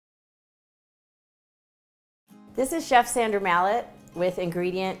This is Chef Sandra Mallett with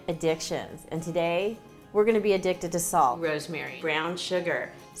Ingredient Addictions, and today we're going to be addicted to salt, rosemary, brown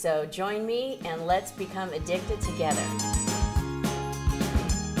sugar. So join me and let's become addicted together.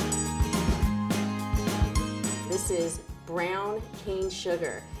 This is brown cane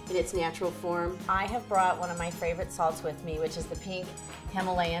sugar in its natural form. I have brought one of my favorite salts with me, which is the pink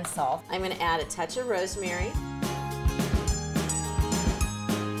Himalayan salt. I'm going to add a touch of rosemary.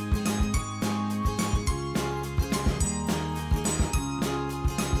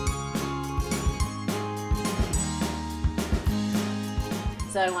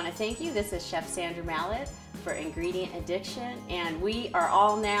 So I want to thank you. This is Chef Sandra Mallett for Ingredient Addiction, and we are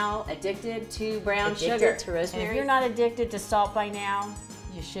all now addicted to brown sugar. To rosemary. And if you're not addicted to salt by now,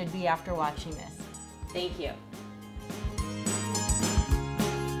 you should be after watching this. Thank you.